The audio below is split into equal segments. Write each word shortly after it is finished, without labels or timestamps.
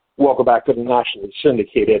Welcome back to the nationally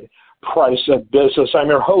syndicated Price of Business. I'm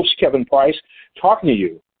your host, Kevin Price, talking to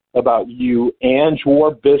you about you and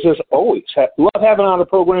your business. Always love having on the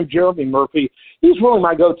program Jeremy Murphy. He's really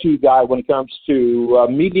my go-to guy when it comes to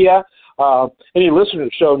media. Any listener to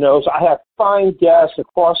the show knows I have fine guests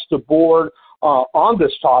across the board on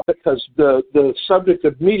this topic because the subject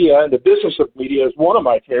of media and the business of media is one of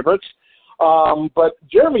my favorites. But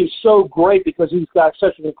Jeremy's so great because he's got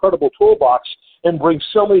such an incredible toolbox and brings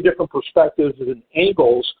so many different perspectives and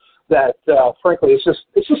angles that, frankly,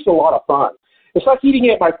 it's just a lot of fun. It's like eating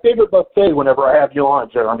at my favorite buffet whenever I have you on,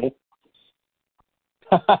 Jeremy.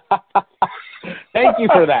 Thank you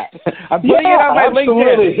for that. I'm putting it on my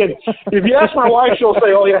LinkedIn. If you ask my wife, she'll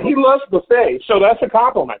say, "Oh yeah, he loves buffet," so that's a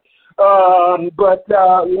compliment. But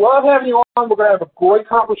love having you on. We're going to have a great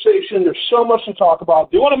conversation. There's so much to talk about.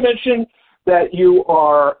 Do you want to mention that you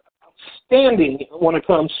are outstanding when it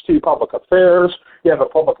comes to public affairs? You have a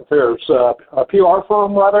public affairs PR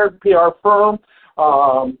firm.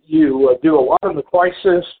 You do a lot in the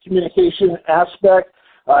crisis communication aspect.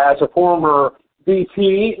 As a former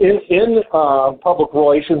VP in public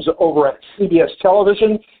relations over at CBS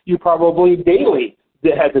Television, you probably daily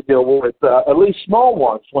had to deal with at least small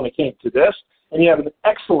ones when it came to this. And you have an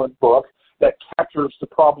excellent book that captures the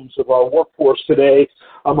problems of our workforce today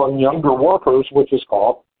among younger workers, which is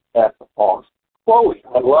called F Off Chloe.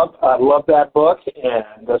 I love that book,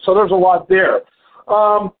 and so there's a lot there.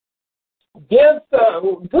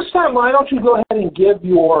 This time, why don't you go ahead and give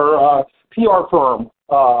your PR firm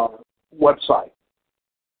website?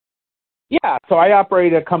 Yeah, so I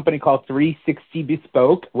operate a company called 360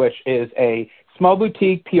 Bespoke, which is a small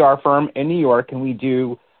boutique PR firm in New York, and we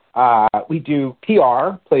do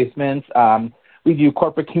PR placements. We do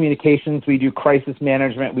corporate communications. We do crisis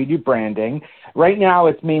management. We do branding. Right now,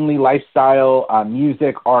 it's mainly lifestyle,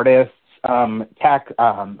 music, artists, tech,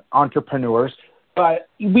 entrepreneurs. But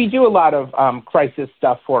we do a lot of crisis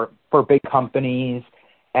stuff for big companies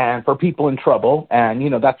and for people in trouble. And,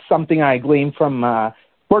 that's something I gleaned from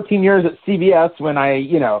 14 years at CBS when I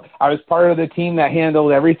was part of the team that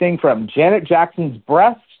handled everything from Janet Jackson's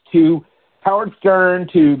breast to Howard Stern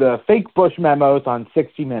to the fake Bush memos on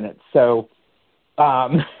 60 Minutes. So I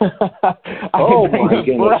have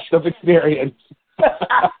a breadth of experience.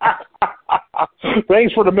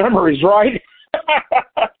 Thanks for the memories, right?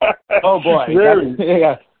 Oh boy!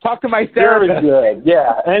 Yeah. Talk to my therapist. Very good.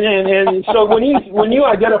 Yeah, and so when you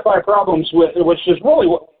identify problems with, which is really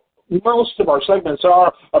what most of our segments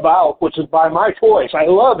are about, which is by my choice. I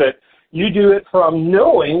love it. You do it from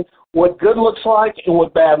knowing what good looks like and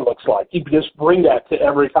what bad looks like. You just bring that to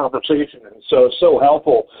every conversation, and so it's so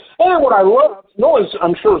helpful. And what I love, no one's,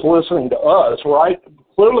 I'm sure, is listening to us, right?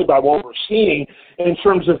 Clearly by what we're seeing in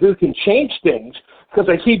terms of who can change things, because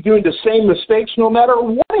they keep doing the same mistakes no matter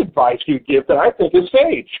what advice you give that I think is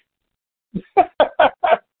sage. Yeah,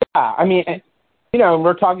 I mean,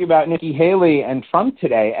 we're talking about Nikki Haley and Trump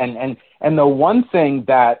today, and the one thing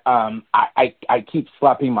that I keep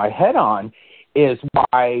slapping my head on is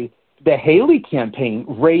why the Haley campaign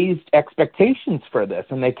raised expectations for this,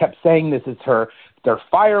 and they kept saying this is their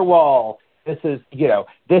firewall. This is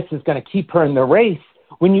going to keep her in the race,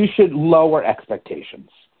 when you should lower expectations.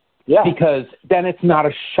 Yeah. Because then it's not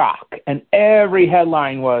a shock. And every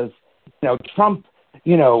headline was, Trump,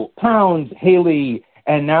 pounds Haley,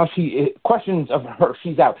 and now questions of her,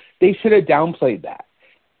 she's out. They should have downplayed that.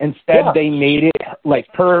 Instead, They made it like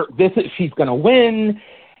she's going to win,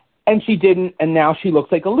 and she didn't, and now she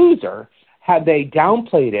looks like a loser. Had they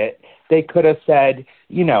downplayed it, they could have said,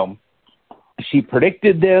 she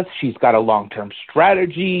predicted this, she's got a long-term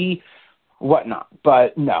strategy, whatnot.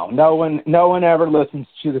 But no one ever listens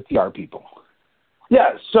to the PR people.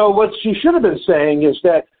 Yeah, so what she should have been saying is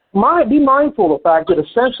that be mindful of the fact that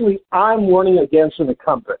essentially I'm running against an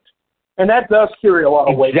incumbent. And that does carry a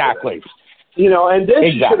lot of weight. Exactly. And then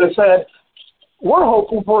she should have said, we're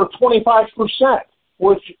hopeful for 25%,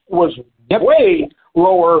 which was way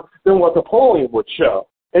lower than what the polling would show.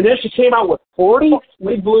 And then she came out with 40.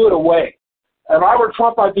 We blew it away. If I were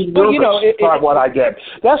Trump, I'd be nervous by what I did.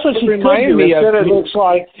 That's what she could do. Instead, it looks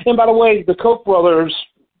like. And by the way, the Koch brothers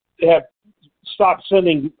have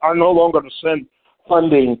are no longer to send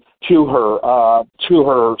funding to her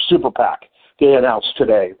super PAC. They announced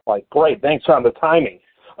today. Like, great, thanks on the timing.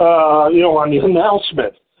 On the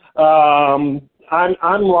announcement.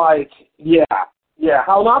 I'm like,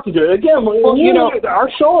 how not to do it again? Our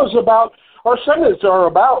show is about. Our segments are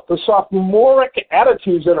about the sophomoric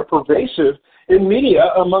attitudes that are pervasive in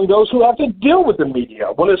media among those who have to deal with the media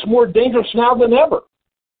when it's more dangerous now than ever.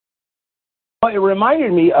 Well, it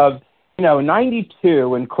reminded me of '92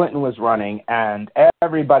 when Clinton was running, and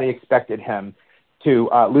everybody expected him to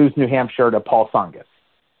lose New Hampshire to Paul Tsongas.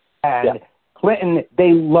 And Clinton,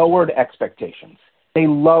 they lowered expectations.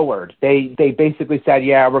 They basically said,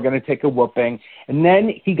 yeah, we're going to take a whooping. And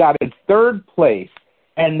then he got in third place,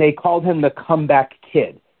 and they called him the comeback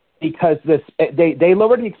kid because they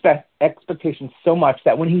lowered the expectations so much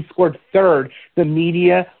that when he scored third, the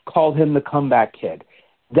media called him the comeback kid.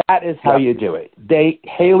 That is how you do it.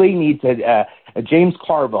 Haley needs a James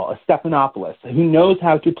Carville, a Stephanopoulos, who knows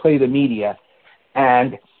how to play the media.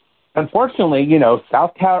 And unfortunately,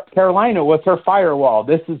 South Carolina was her firewall.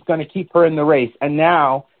 This is going to keep her in the race. And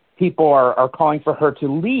now people are calling for her to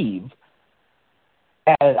leave.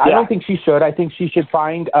 And I don't think she should. I think she should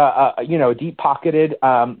find a deep-pocketed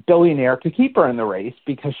billionaire to keep her in the race,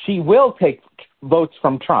 because she will take votes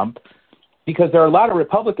from Trump, because there are a lot of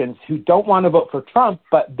Republicans who don't want to vote for Trump,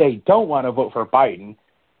 but they don't want to vote for Biden.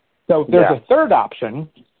 So there's a third option.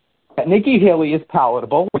 Nikki Haley is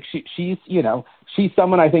palatable. She's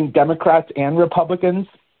someone I think Democrats and Republicans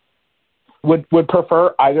would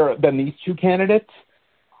prefer either than these two candidates.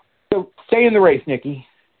 So stay in the race, Nikki.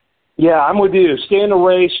 Yeah, I'm with you. Stay in the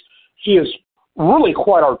race. She is really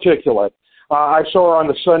quite articulate. I saw her on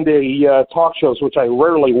the Sunday talk shows, which I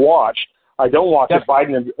rarely watch. I don't watch if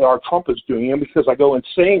Biden or Trump is doing them, because I go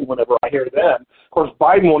insane whenever I hear them. Of course,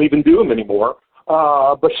 Biden won't even do them anymore.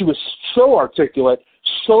 But she was so articulate,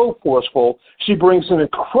 so forceful. She brings an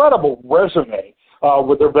incredible resume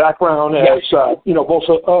with her background as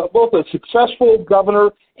both a successful governor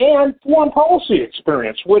and foreign policy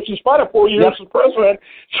experience, which in spite of 4 years as president,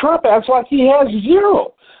 Trump acts like he has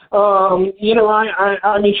zero. I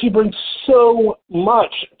mean, she brings so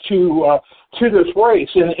much to this race,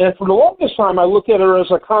 and for the longest time, I looked at her as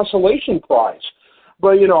a consolation prize.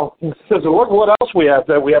 But because look what else we have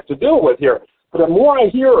to deal with here. But the more I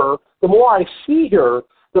hear her, the more I see her,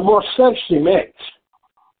 the more sense she makes.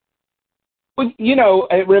 Well,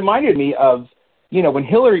 it reminded me of, when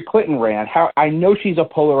Hillary Clinton ran, how I know she's a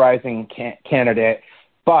polarizing candidate,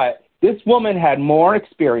 but this woman had more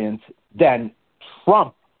experience than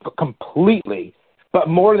Trump completely, but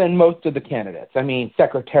more than most of the candidates. I mean,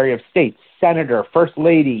 Secretary of State, Senator, First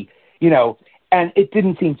Lady, and it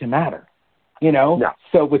didn't seem to matter.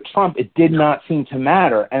 So with Trump, it did not seem to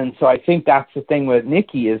matter. And so I think that's the thing with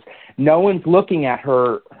Nikki is no one's looking at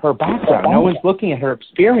her background. No one's looking at her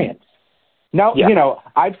experience. Now,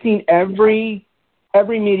 I've seen every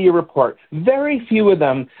media report. Very few of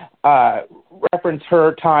them reference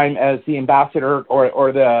her time as the ambassador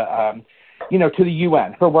or the, to the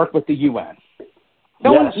UN, her work with the UN.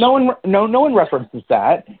 No one references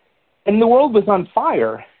that. And the world was on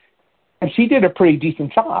fire, and she did a pretty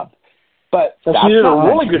decent job. But she did a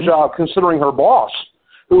really good job considering her boss,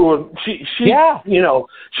 who she had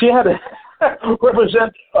to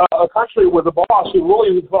represent a country with a boss who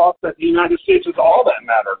really thought that the United States is all that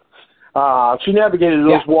mattered. She navigated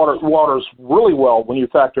those waters really well when you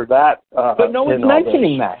factor that. But no one's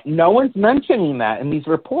mentioning that. No one's mentioning that in these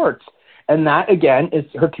reports, and that again is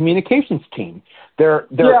her communications team. They're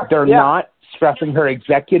not stressing her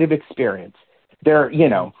executive experience.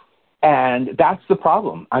 And that's the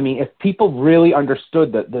problem. I mean, if people really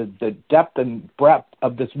understood the depth and breadth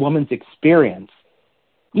of this woman's experience,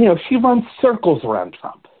 she runs circles around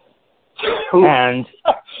Trump. And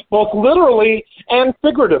both literally and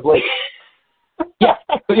figuratively.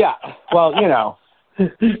 Yeah. Well,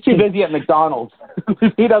 she's busy at McDonald's.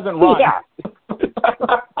 He doesn't run.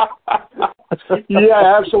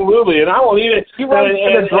 Yeah, absolutely. And I won't even. He runs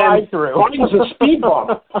in a drive-through. Biden's a speed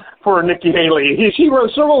bump for Nikki Haley. She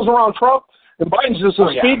runs circles around Trump, and Biden's just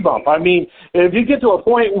a speed bump. I mean, if you get to a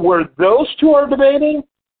point where those two are debating,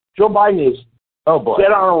 Joe Biden is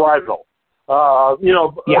dead on arrival.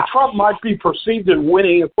 Trump might be perceived as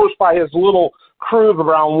winning, of course, by his little crew of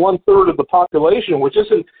around 1/3 of the population, which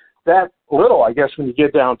isn't that little, I guess, when you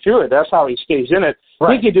get down to it. That's how he stays in it.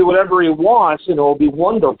 Right. He can do whatever he wants, and it'll be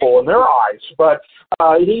wonderful in their eyes. But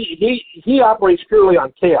he operates purely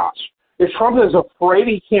on chaos. If Trump is afraid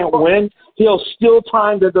he can't win, he'll steal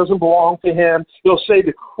time that doesn't belong to him. He'll say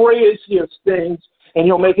the craziest things, and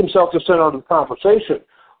he'll make himself the center of the conversation.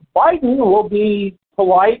 Biden will be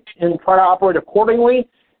polite and try to operate accordingly,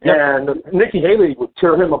 and Nikki Haley would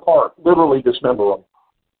tear him apart, literally dismember him.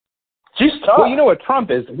 She's tough. Well, you know what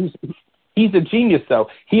Trump is? He's a genius, though.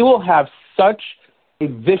 He will have such a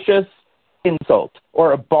vicious insult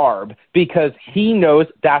or a barb because he knows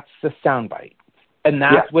that's the soundbite. And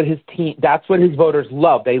that's what his team, that's what his voters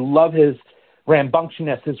love. They love his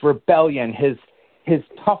rambunctiousness, his rebellion, his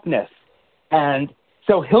toughness. And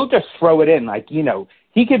so he'll just throw it in like,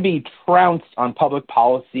 he could be trounced on public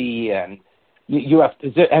policy and U.S.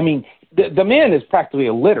 position. I mean, the man is practically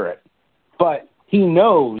illiterate, but he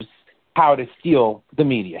knows how to steal the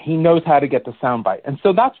media. He knows how to get the soundbite. And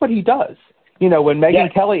so that's what he does. You know, when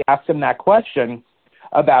Megyn Kelly asked him that question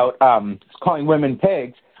about calling women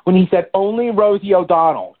pigs, when he said only Rosie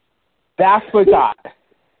O'Donnell, that's what got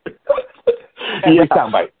every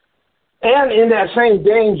soundbite. And in that same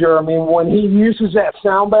vein, Jeremy, when he uses that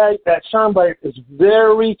soundbite is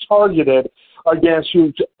very targeted against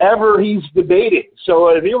whoever he's debating. So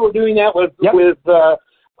if he were doing that with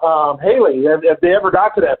Haley, if they ever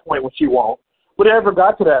got to that point, which he won't, but ever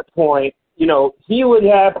got to that point, you know, he would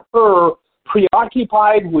have her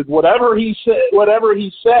preoccupied with whatever he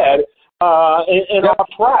said, and off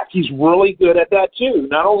track. He's really good at that too.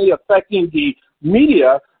 Not only affecting the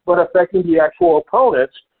media, but affecting the actual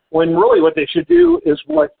opponents. When really what they should do is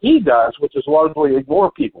what he does, which is largely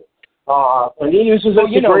ignore people. And he uses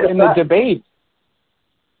it to great effect.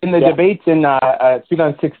 In the debates in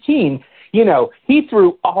 2016, you know, he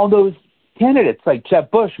threw all those candidates like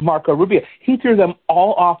Jeb Bush, Marco Rubio. He threw them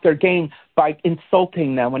all off their game by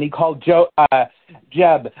insulting them when he called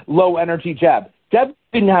Jeb low energy Jeb. Jeb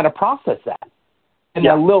didn't know how to process that. And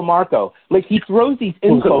Lil Marco, like he throws these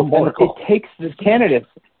insults and it takes the candidates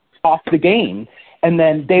off the game. And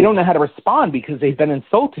then they don't know how to respond because they've been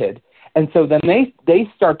insulted. And so then they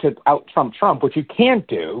start to out-Trump Trump, which you can't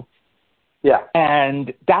do. Yeah.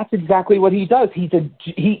 And that's exactly what he does. He's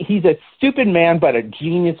a stupid man, but a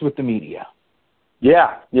genius with the media.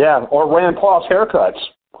 Yeah. Or Rand Paul's haircuts.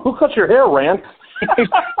 Who cuts your hair, Rand?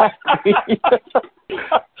 But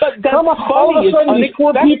that's all of a sudden these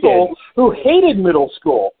poor people who hated middle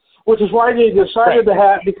school, which is why they decided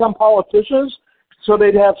to become politicians, so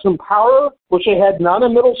they'd have some power, which they had none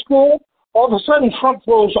in middle school. All of a sudden, Trump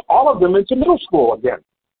throws all of them into middle school again.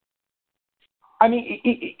 I mean,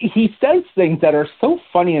 he says things that are so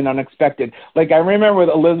funny and unexpected. Like I remember when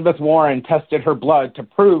Elizabeth Warren tested her blood to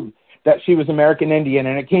prove that she was American Indian,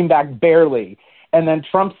 and it came back barely. And then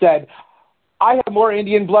Trump said, I have more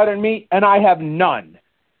Indian blood in me, and I have none.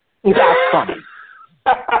 That's funny.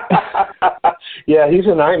 Yeah, he's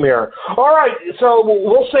a nightmare. All right, so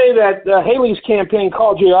we'll say that Haley's campaign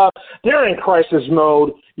called you up. They're in crisis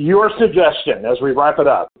mode. Your suggestion as we wrap it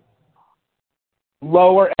up?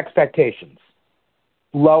 Lower expectations.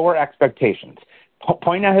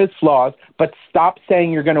 Point out his flaws, but stop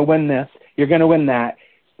saying you're going to win this, you're going to win that.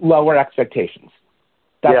 Lower expectations.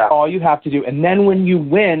 That's all you have to do. And then when you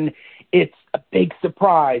win, it's a big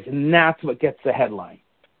surprise, and that's what gets the headline.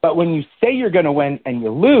 But when you say you're going to win and you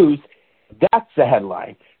lose, that's the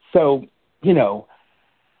headline. So, you know,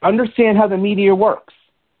 understand how the media works.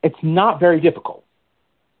 It's not very difficult.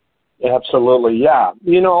 Absolutely, yeah.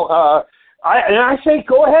 You know, I say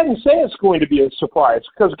go ahead and say it's going to be a surprise,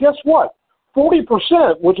 because guess what?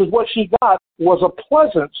 40%, which is what she got, was a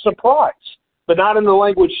pleasant surprise, but not in the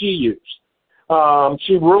language she used.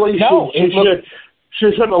 She really she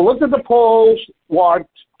should have looked at the polls, walked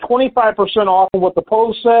 25% off of what the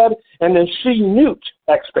polls said, and then she nuked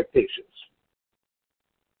expectations.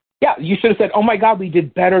 Yeah, you should have said, oh, my God, we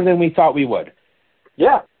did better than we thought we would.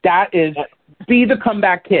 Yeah. That is, be the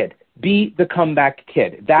comeback kid. Be the comeback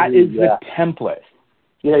kid. That is the template.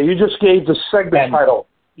 Yeah, you just gave the segment title.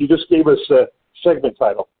 You just gave us a segment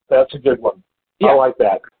title. That's a good one. Yeah. I like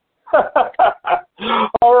that.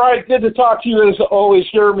 All right, good to talk to you as always,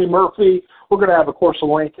 Jeremy Murphy. We're going to have, of course, a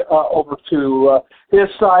link over to his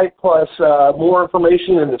site, plus more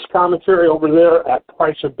information in this commentary over there at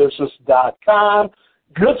priceofbusiness.com.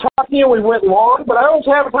 Good talking to you. We went long, but I always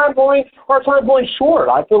have a hard time going short.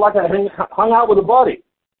 I feel like I hung out with a buddy.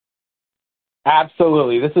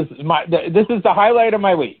 Absolutely. This is the highlight of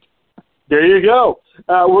my week. There you go.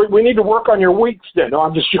 We need to work on your weeks then. No,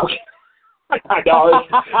 I'm just joking. I know.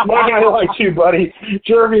 My highlight too, buddy.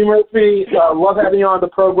 Jeremy Murphy, love having you on the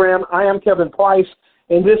program. I am Kevin Price,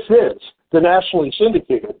 and this is the nationally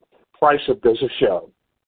syndicated Price of Business Show.